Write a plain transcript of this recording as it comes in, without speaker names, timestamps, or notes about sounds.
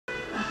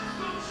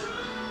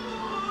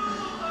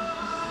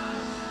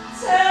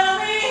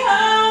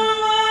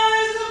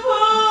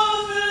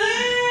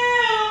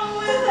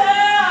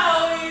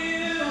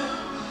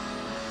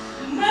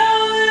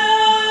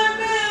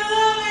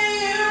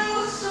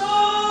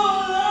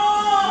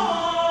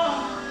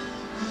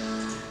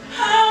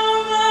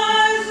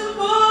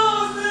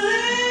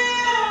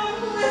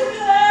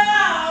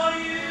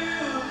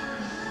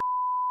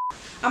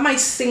might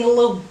sing a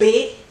little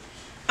bit.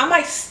 I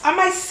might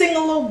sing a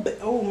little bit.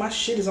 Oh, my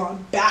shit is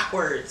on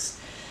backwards.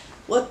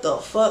 What the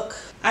fuck?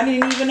 I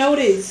didn't even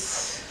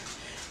notice.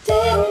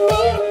 Didn't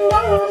even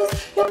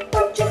notice. You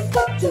put your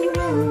foot to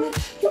run.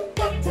 You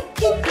got to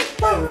keep it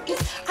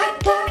focused. I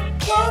got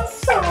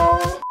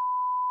cancer.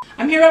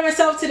 I'm here by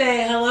myself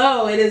today.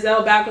 Hello, it is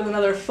Elle back with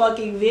another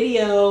fucking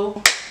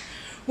video.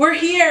 We're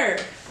here.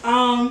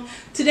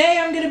 Today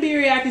I'm gonna be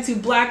reacting to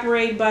Black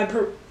Parade by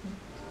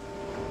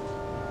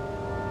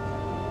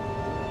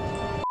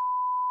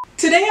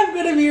Today I'm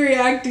gonna be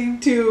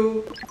reacting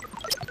to.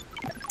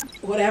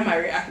 What am I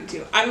reacting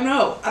to? I don't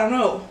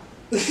know.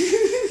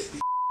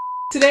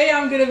 Today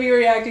I'm gonna be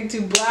reacting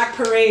to Black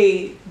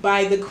Parade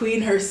by the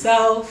queen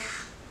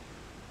herself,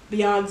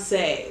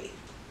 Beyonce.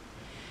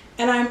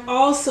 And I'm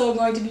also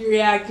going to be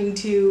reacting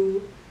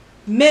to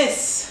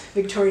Miss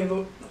Victoria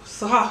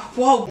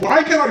Whoa.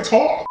 Why can't I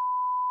talk?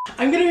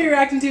 I'm gonna be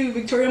reacting to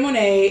Victoria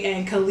Monet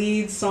and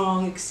Khalid's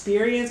song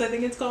Experience, I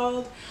think it's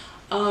called.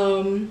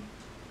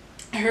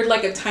 I heard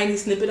like a tiny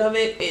snippet of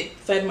it. It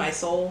fed my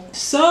soul.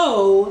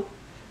 So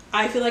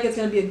I feel like it's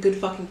gonna be a good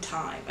fucking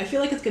time. I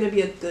feel like it's gonna be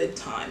a good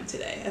time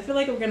today. I feel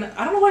like I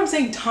don't know why I'm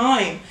saying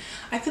time.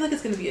 I feel like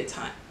it's gonna be a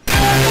time.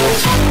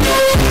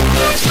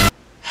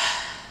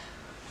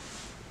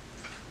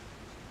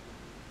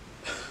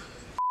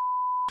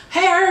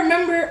 Hey, I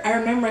remember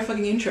my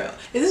fucking intro.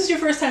 If this is your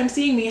first time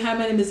seeing me, hi,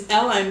 my name is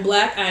Elle, I'm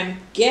black, I'm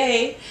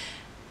gay.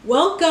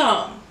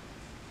 Welcome.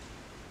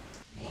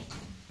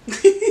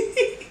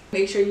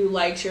 Make sure you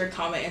like, share,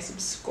 comment, and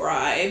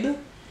subscribe.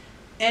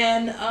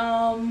 And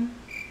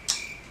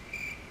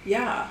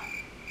yeah.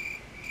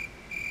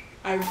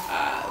 I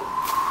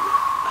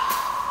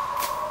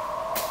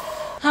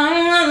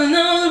don't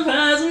know the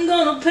price I'm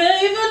gonna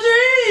pay for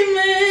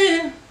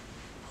dreaming.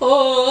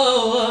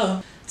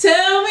 Oh,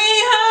 tell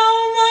me how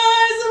am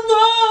I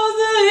supposed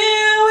to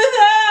heal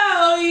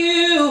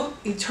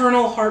without you?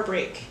 Eternal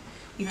heartbreak.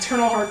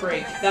 Eternal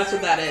heartbreak. That's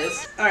what that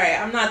is. Alright,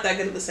 I'm not that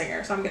good of a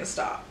singer, so I'm gonna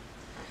stop.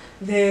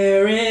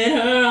 There in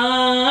her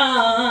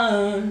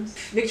arms.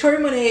 Victoria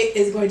Monet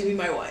is going to be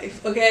my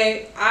wife,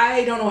 okay?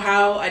 I don't know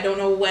how, I don't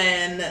know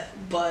when,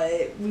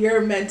 but we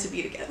are meant to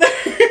be together.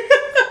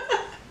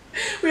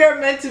 We are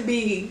meant to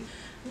be.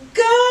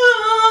 Gone.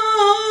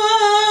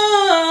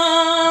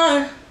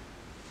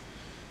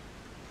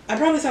 I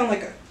probably sound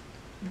like a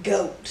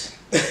goat.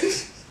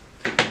 Here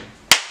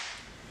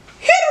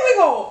we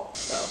go.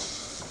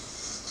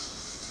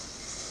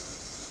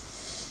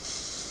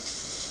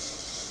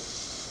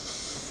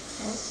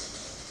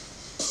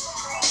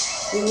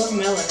 We love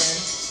melanin.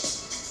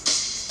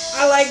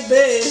 I like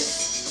this.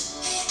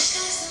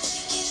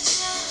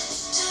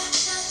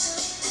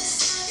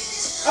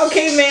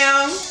 Okay,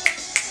 ma'am.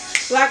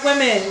 Black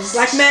women,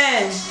 black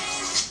men,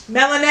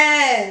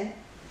 melanin.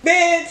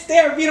 Bitch, they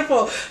are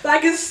beautiful.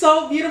 Black is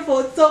so beautiful.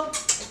 It's so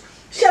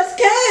chef's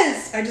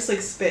kiss. I just like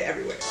spit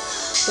everywhere.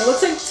 That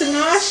looks like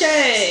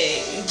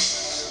Tinashe.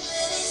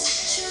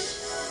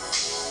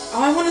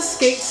 Oh, I want to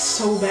skate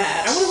so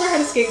bad. I want to learn how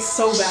to skate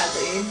so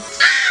badly.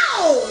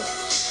 Ow!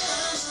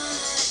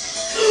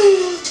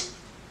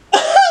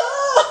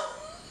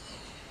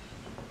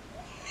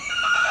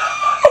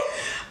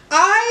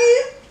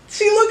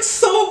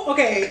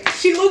 Okay,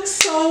 she looks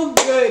so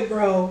good,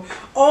 bro.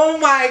 Oh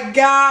my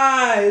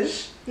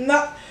gosh.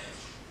 No.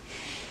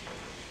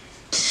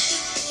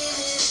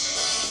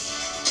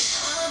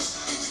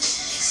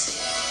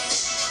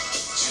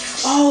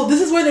 Oh,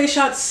 this is where they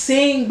shot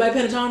Sing by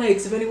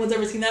Pentatonix. If anyone's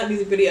ever seen that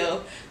music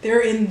video,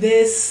 they're in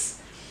this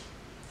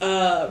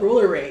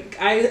roller rink.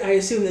 I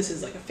assume this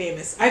is like a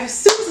famous, I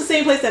assume it's the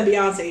same place that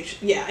Beyonce,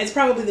 yeah, it's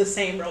probably the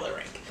same roller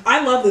rink.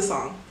 I love this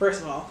song,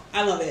 first of all.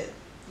 I love it.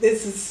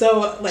 This is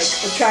so like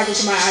attractive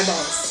to my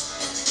eyeballs.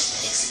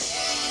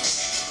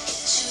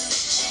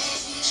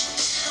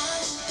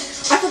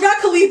 I forgot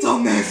Khalid's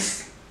on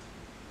this.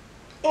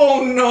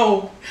 Oh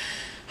no.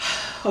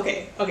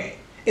 Okay.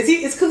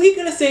 Is Khalid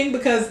gonna sing?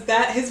 Because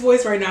his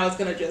voice right now is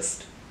gonna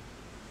just,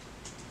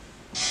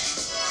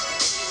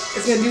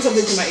 it's gonna do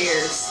something to my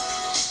ears.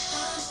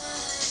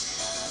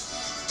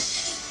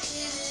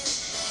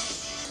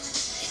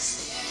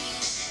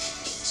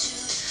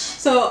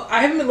 So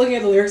I haven't been looking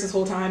at the lyrics this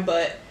whole time,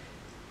 but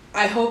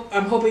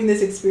I'm hoping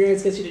this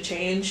experience gets you to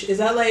change. Is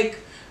that like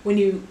when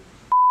you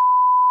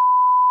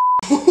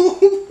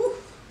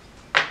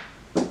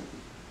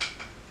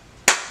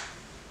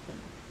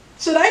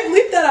Should I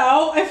bleep that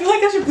out? I feel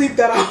like I should bleep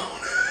that out.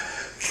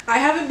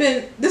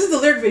 This is the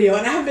lyric video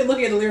and I haven't been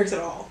looking at the lyrics at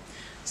all.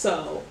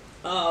 So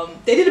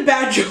they did a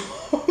bad job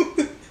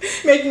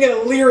making it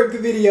a lyric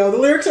video. The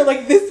lyrics are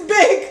like this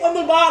big on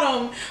the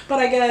bottom, but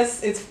I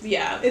guess it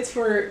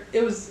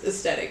was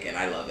aesthetic and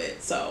I love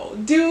it. So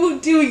do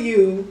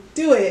you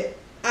do it.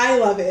 I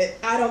love it.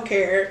 I don't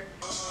care.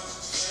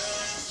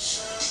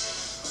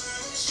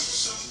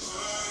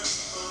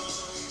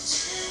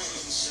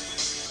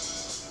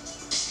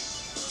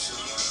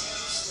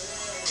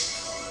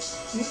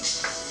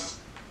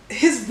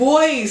 His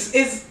voice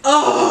is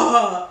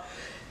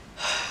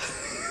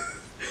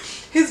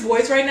His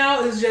voice right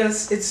now is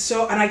just, it's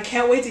so, and I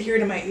can't wait to hear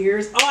it in my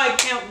ears. Oh, I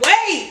can't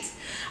wait.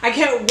 I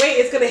can't wait.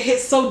 It's going to hit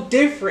so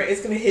different.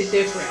 It's going to hit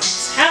different. I'm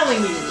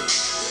telling you.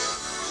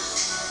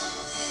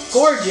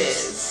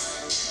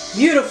 Gorgeous.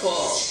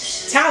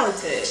 Beautiful.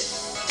 Talented.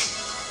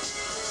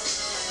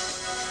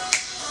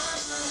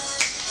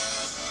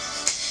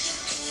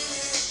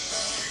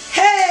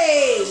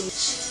 Hey!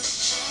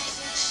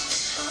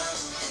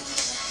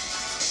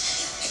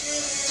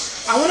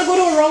 I want to go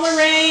to a roller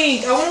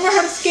rink. I want to learn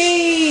how to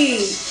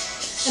skate.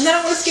 And then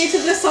I want to skate to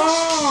this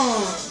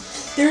song.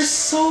 They're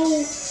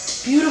so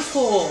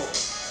beautiful.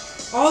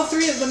 All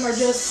three of them are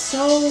just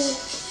so,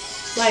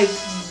 like,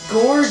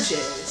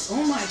 gorgeous.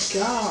 Oh my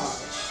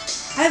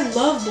gosh. I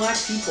love black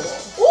people.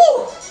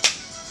 Ooh!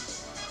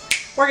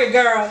 Work it,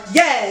 girl.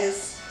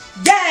 Yes.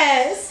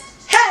 Yes.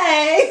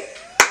 Hey!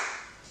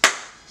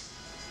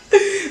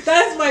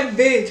 That's my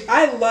bitch.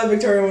 I love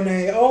Victoria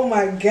Monet. Oh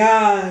my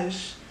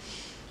gosh.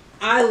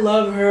 I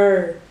love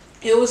her.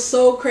 It was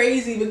so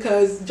crazy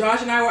because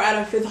Josh and I were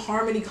at a Fifth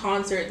Harmony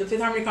concert. The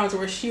Fifth Harmony concert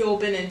where she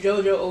opened and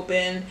JoJo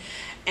opened.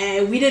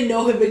 And we didn't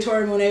know who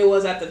Victoria Monet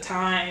was at the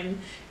time.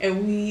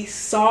 And we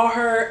saw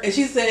her and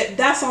she said,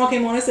 that song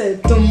came on and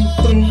said, dum,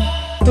 dum,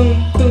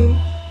 dum, dum,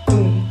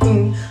 dum,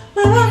 dum,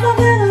 la, la, la,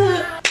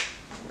 la.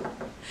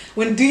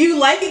 When Do You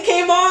Like It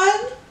came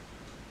on,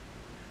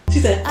 she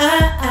said,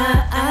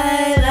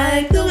 I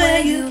like the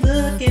way you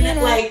looking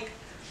at, like,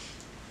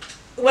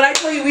 when I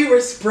tell you we were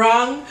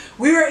sprung,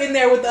 we were in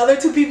there with the other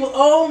two people.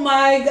 Oh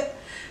my god.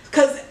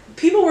 Because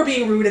people were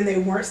being rude and they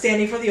weren't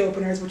standing for the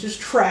openers, which is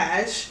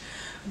trash.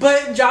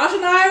 But Josh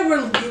and I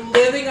were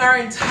living our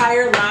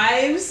entire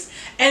lives.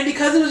 And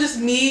because it was just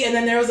me and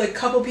then there was a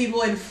couple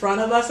people in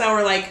front of us that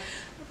were like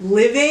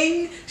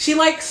living, she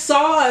like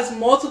saw us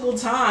multiple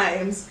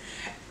times.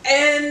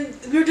 And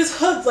we were just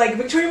hooked. Like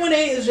Victoria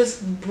Monet is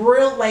just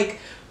brilliant.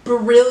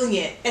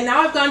 And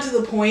now I've gotten to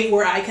the point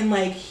where I can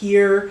like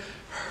hear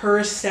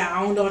her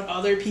sound on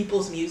other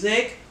people's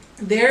music.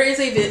 There is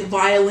a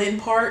violin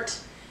part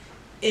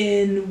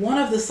in one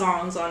of the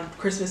songs on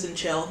Christmas and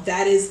Chill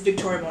that is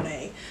Victoria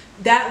Monet.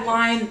 That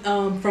line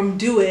from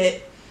Do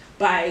It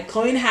by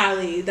Chloe and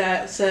Halle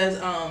that says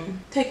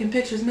taking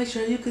pictures, make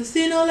sure you can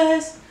see no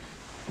less.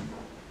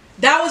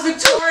 That was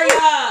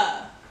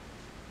Victoria.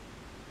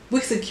 We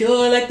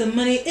secure like the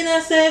money in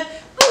our safe.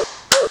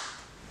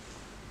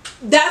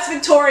 That's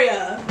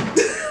Victoria.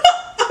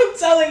 I'm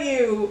telling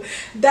you,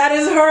 that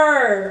is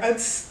her.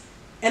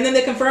 And then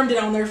they confirmed it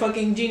on their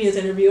fucking Genius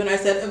interview, and I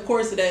said, of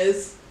course it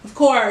is. Of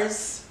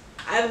course.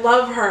 I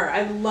love her.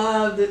 I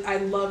love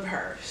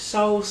her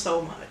so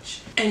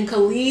much. And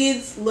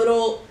Khalid's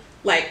little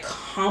like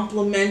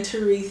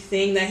complimentary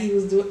thing that he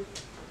was doing.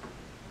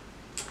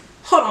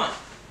 Hold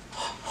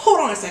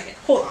on a second.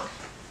 Hold on.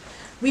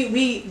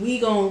 We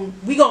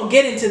gon'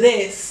 get into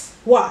this.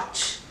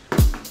 Watch.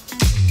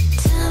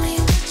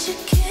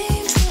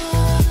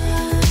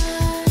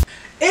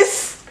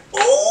 It's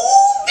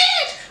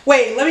bitch.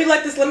 Wait, let me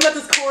let this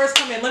chorus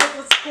come in. Let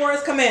this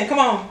chorus come in. Come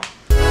on.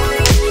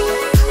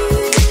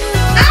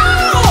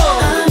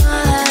 Ow!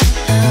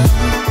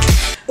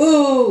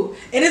 Ooh,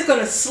 and it's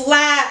gonna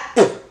slap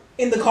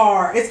in the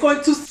car. It's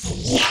going to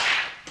slap.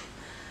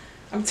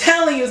 I'm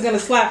telling you, it's gonna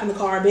slap in the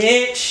car,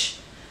 bitch.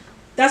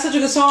 That's such a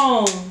good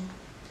song.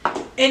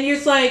 And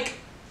you're like,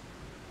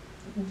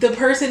 the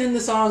person in the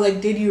song like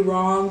did you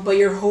wrong, but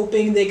you're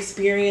hoping the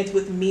experience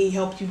with me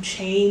helped you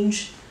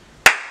change.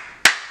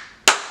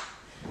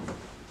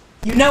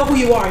 You know who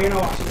you are. You're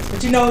not watching this,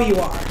 but you know who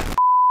you are.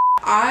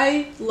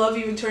 I love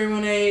you, Victoria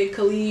Monet,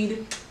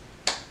 Khalid.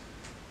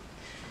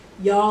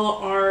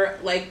 Y'all are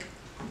like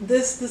the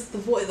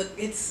voice.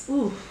 It's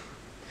ooh.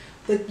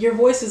 Your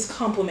voices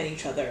complement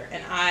each other,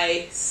 and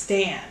I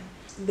stan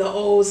the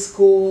old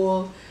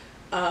school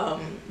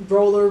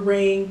roller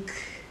rink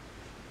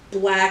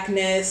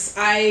blackness.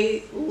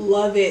 I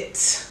love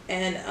it.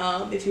 And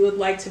if you would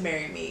like to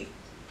marry me,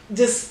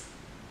 just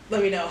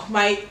let me know.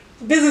 My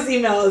business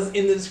email is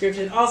in the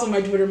description. Also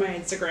my Twitter, my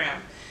Instagram.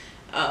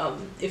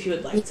 If you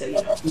would like to, you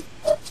know,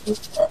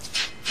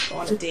 go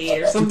on a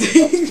date or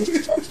something.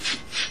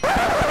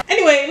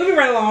 Anyway, moving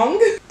right along.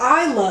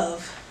 I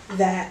love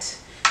that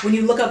when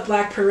you look up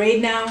Black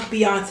Parade now,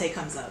 Beyonce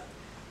comes up.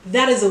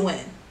 That is a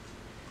win.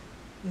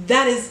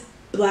 That is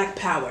Black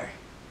power.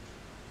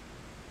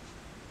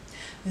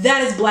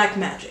 That is Black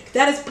magic.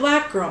 That is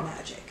Black girl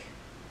magic.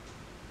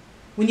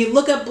 When you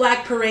look up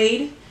Black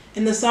Parade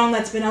and the song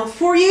that's been out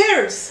for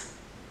years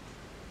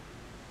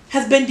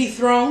has been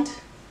dethroned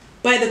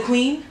by the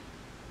Queen,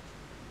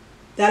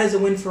 that is a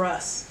win for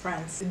us,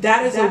 friends.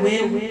 That is a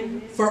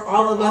win for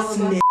all of us.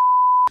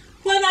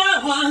 When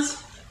I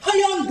was a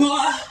young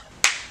boy,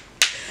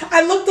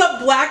 I looked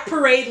up Black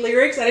Parade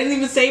lyrics. I didn't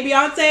even say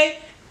Beyonce.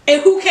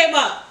 And who came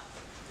up?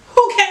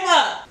 Who came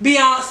up?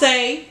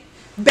 Beyonce,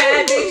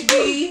 Bad Bitch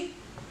B,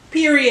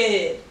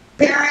 period.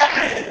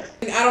 I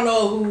don't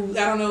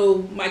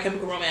know My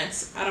Chemical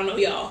Romance. I don't know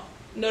y'all.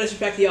 No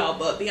disrespect to y'all,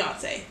 but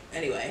Beyonce.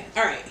 Anyway,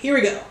 all right, here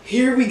we go.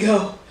 Here we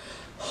go.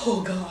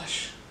 Oh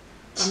gosh,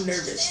 I'm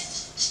nervous.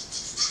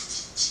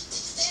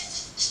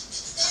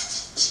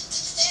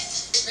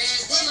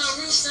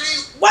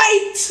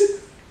 Wait!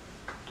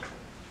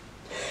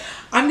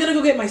 I'm gonna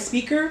go get my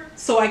speaker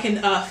so I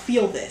can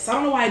feel this. I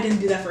don't know why I didn't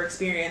do that for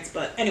experience,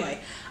 but anyway.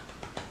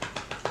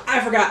 I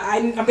forgot.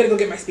 I'm gonna go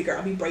get my speaker.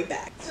 I'll be right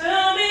back.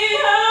 Tell me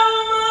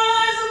how am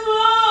I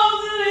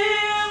supposed to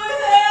live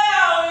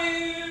without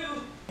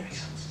you? There we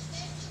go.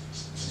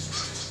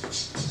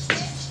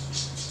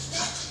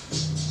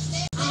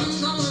 I'm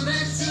going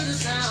back to the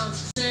south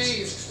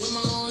with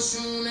my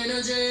ocean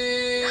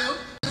energy.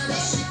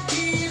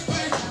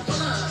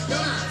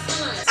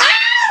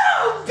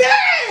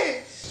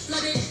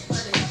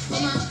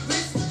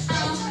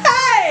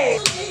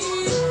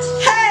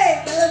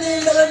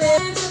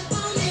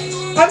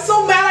 I'm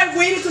so mad I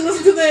waited to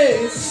listen to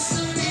this.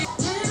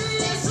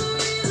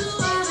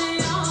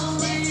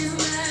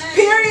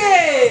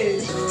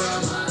 Period.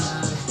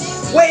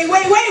 Wait.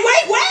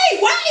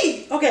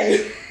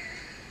 Okay.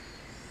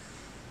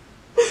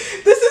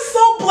 This is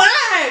so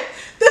black.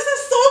 This is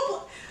so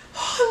black.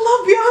 Oh,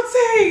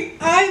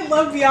 I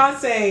love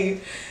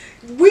Beyonce.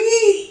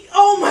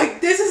 Oh my,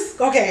 this is,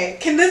 okay.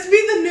 Can this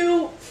be the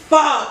new,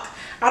 fuck.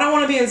 I don't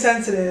want to be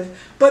insensitive,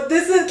 but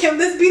can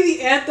this be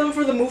the anthem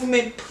for the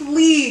movement,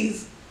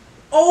 please?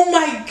 Oh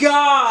my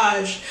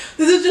gosh,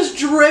 this is just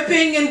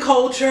dripping in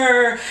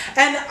culture,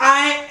 and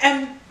I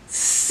am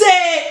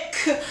sick.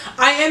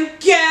 I am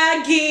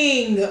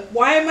gagging.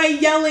 Why am I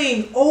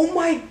yelling? Oh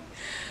my,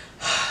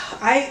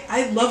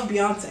 I love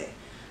Beyonce.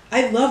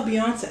 I love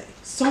Beyonce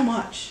so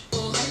much.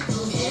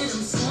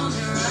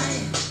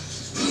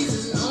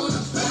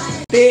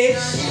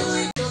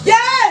 Bitch.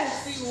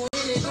 Yes!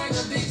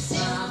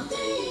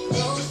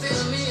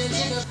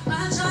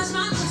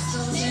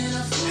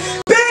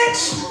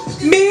 Bitch!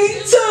 Me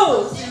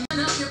too!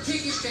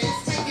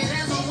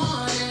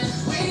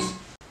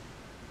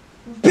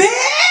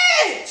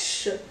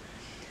 Bitch!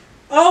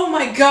 Oh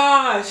my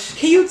gosh.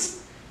 Can you...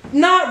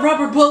 Not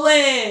rubber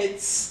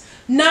bullets.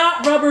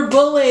 Not rubber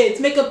bullets.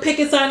 Make a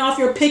picket sign off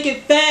your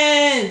picket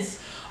fence.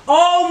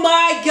 Oh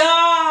my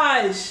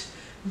gosh.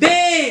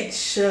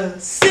 Bitch.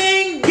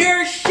 Sing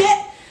your shit.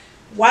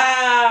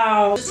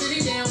 Wow.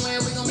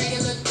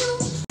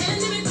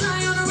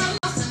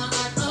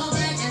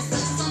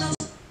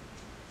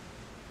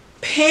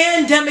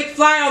 Pandemic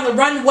fly on the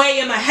runway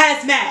in my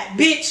hazmat,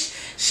 bitch.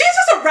 She's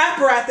just a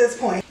rapper at this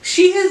point.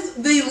 She is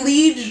the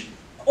lead.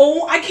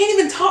 Oh, I can't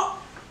even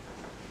talk.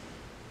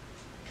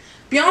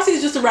 Beyonce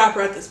is just a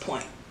rapper at this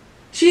point.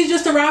 She's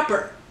just a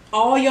rapper.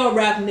 All y'all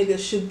rap niggas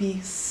should be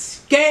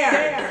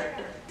scared.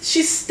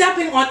 She's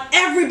stepping on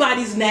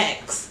everybody's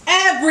necks.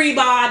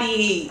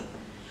 Everybody.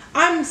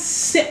 I'm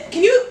sick.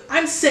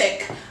 I'm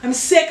sick. I'm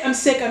sick. I'm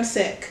sick. I'm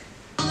sick.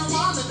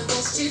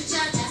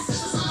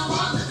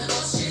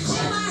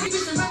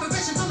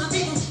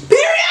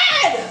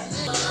 Period!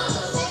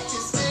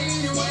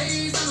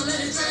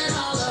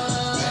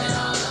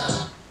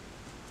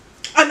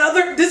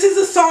 This is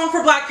a song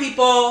for black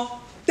people.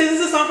 This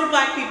is a song for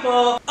black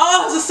people.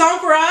 Oh, it's a song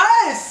for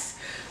us.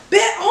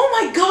 Oh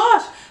my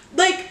gosh.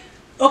 Like,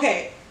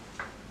 okay.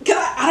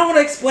 I don't want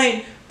to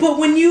explain, but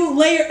when you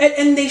layer it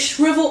and they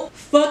shrivel,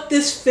 fuck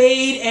this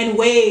fade and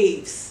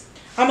waves.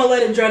 I'm gonna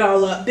let it dread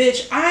all up.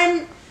 Bitch,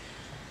 I'm...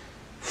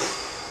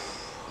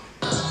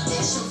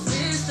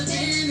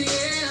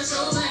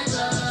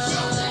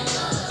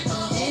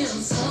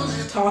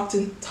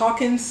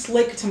 Talking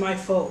slick to my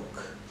folk.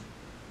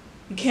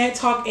 You can't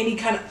talk any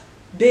kind of...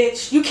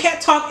 Bitch, you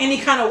can't talk any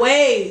kind of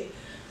way.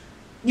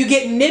 You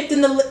get nipped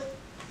in the lip.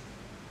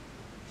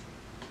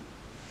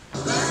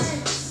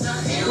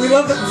 We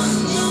love it.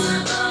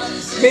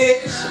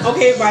 Bitch.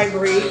 Okay,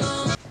 vibrate.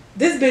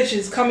 This bitch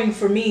is coming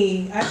for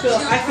me. I feel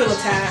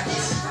attacked.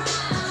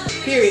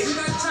 Period.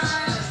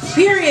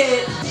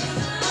 Period.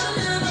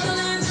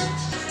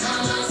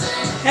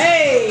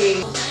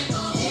 Hey.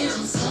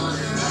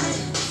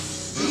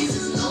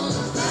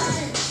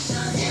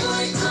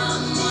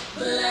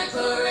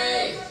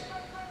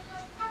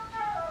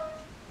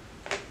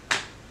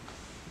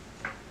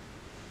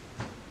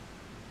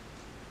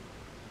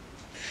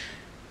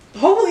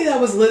 Hopefully that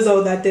was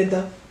Lizzo that did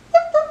the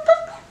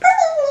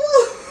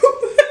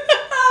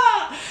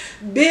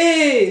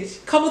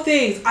bitch. Couple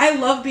things. I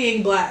love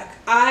being black.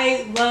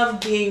 I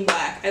love being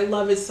black. I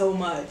love it so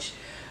much.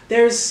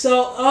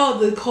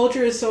 The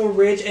culture is so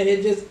rich, and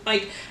it just,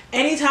 like,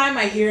 anytime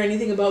I hear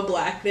anything about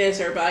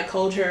blackness or black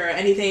culture or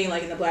anything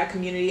like in the black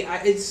community,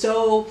 it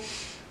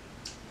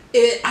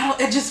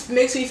just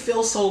makes me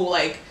feel so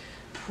like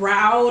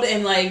proud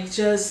and like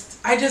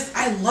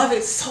I love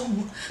it so,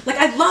 like,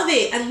 I love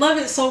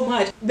it so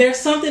much. There's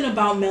something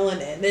about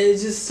melanin.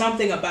 There's just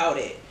something about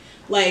it,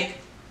 like,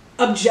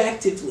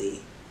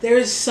 objectively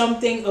there's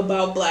something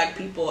about black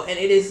people, and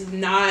it is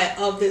not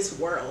of this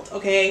world.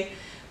 Okay,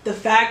 the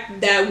fact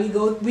that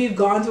we've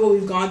gone through what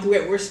we've gone through,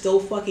 it, we're still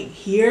fucking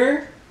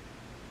here,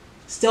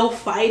 still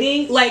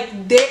fighting.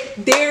 Like,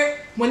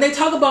 they're when they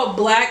talk about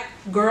black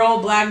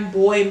girl, black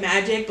boy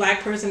magic,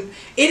 black person,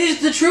 it is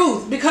the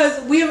truth, because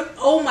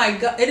oh my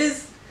god, it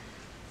is.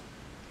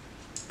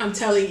 I'm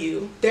telling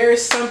you, there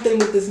is something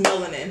with this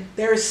melanin.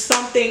 There is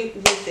something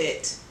with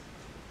it.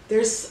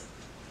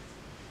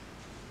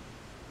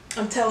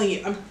 I'm telling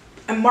you,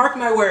 I mark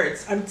my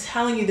words. I'm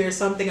telling you, there's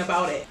something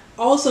about it.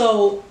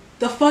 Also,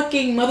 the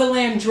fucking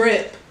Motherland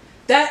drip.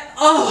 That,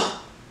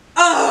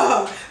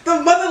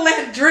 the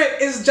Motherland drip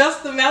is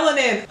just the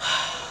melanin.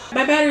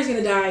 My battery's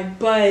gonna die,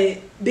 but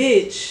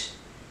bitch,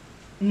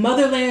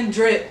 Motherland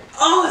drip.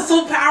 Oh, it's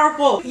so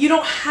powerful. You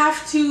don't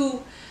have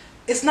to,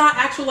 it's not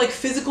actual like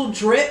physical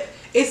drip.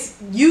 It's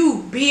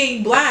you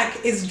being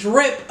black is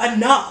drip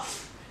enough.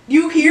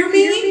 You hear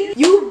me?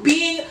 You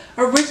being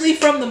originally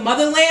from the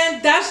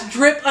motherland, that's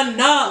drip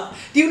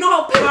enough. Do you know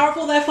how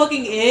powerful that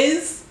fucking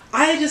is?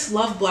 I just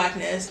love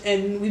blackness,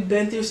 and we've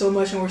been through so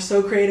much, and we're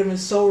so creative and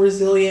so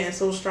resilient and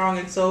so strong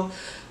and so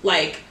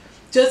like,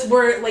 just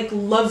we're like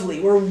lovely.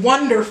 We're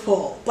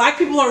wonderful. Black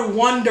people are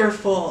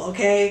wonderful,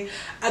 okay?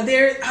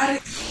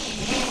 This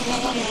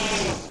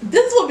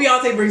is what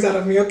Beyonce brings out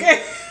of me,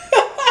 okay?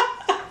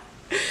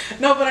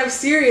 No, but I'm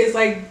serious.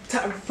 Like,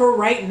 for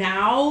right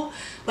now,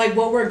 like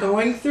what we're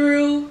going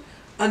through,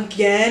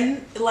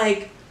 again,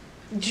 like,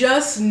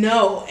 just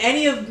know,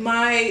 any of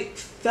my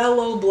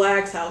fellow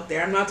blacks out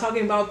there, I'm not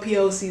talking about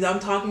POCs, I'm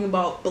talking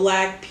about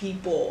black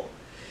people.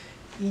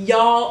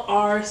 Y'all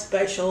are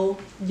special.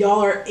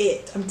 Y'all are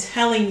it. I'm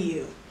telling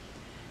you.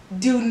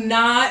 Do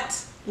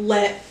not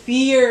let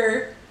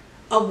fear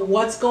of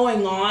what's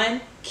going on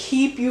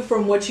keep you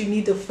from what you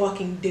need to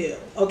fucking do,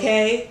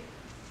 okay?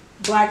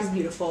 Black is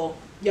beautiful.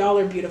 Y'all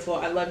are beautiful.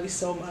 I love you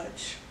so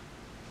much.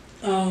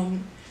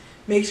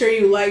 Make sure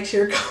you like,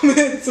 share,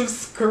 comment,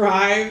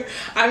 subscribe.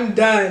 I'm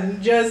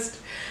done.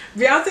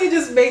 Beyonce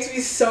just makes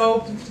me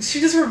so, she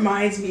just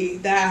reminds me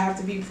that I have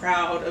to be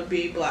proud of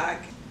being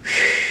black.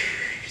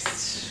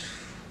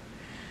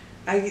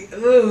 I'm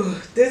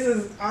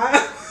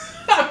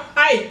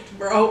hyped,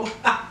 bro.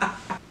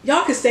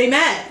 Y'all can stay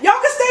mad. Y'all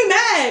can stay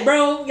mad,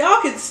 bro.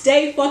 Y'all can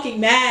stay fucking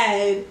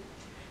mad.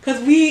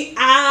 Cause I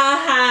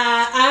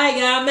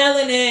got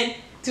melanin.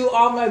 To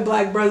all my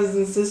black brothers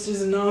and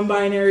sisters and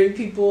non-binary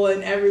people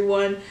and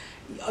everyone,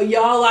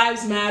 y'all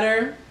lives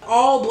matter.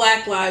 All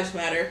black lives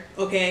matter,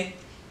 okay?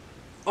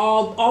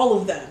 All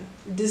of them.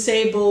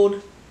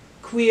 Disabled,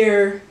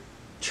 queer,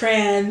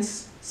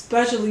 trans,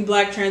 especially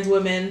black trans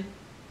women.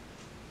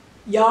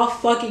 Y'all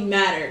fucking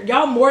matter.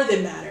 Y'all more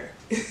than matter.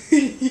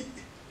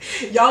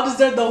 Y'all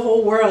deserve the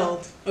whole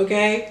world,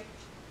 okay?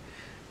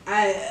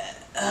 I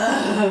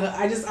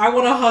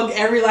want to hug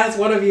every last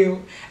one of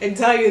you and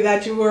tell you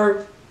that you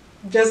were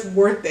just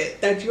worth it,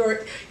 that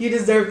you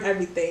deserve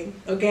everything,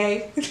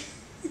 okay?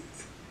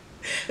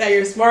 That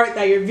you're smart,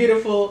 that you're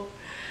beautiful,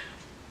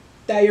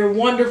 that you're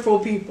wonderful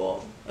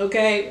people,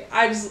 okay?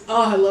 I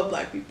love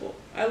black people.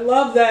 I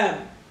love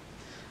them.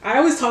 I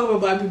always talk about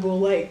black people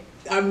like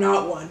I'm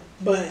not one,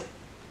 but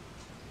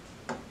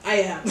I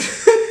am.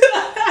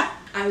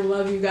 I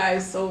love you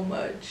guys so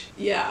much.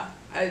 Yeah,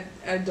 I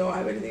don't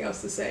have anything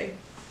else to say.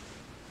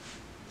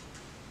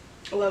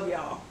 I love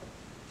y'all.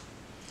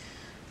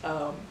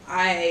 What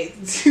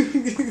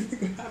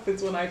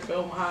happens when I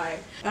film high.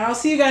 And I'll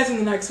see you guys in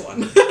the next one.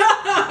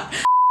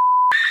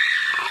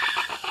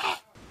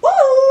 Woo!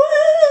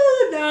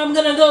 Now I'm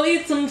gonna go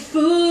eat some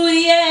food,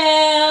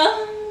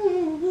 yeah.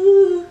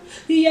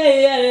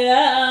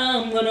 Yeah,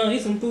 I'm gonna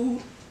eat some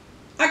food.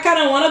 I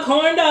kinda want a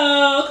corn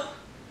dog.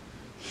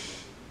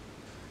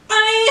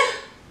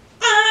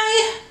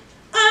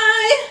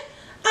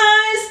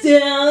 I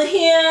still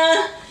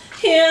here.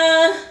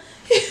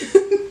 I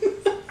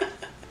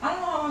don't know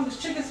how long this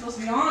chicken's supposed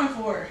to be on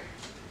for.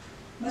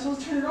 Am I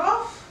supposed to turn it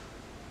off?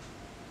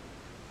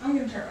 I'm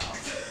gonna turn it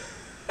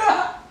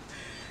off.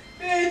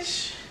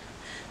 Bitch.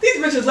 These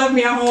bitches left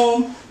me at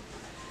home.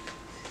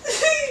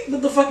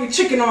 With the fucking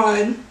chicken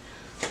on.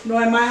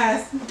 Knowing my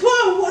ass.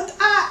 Whoa, what?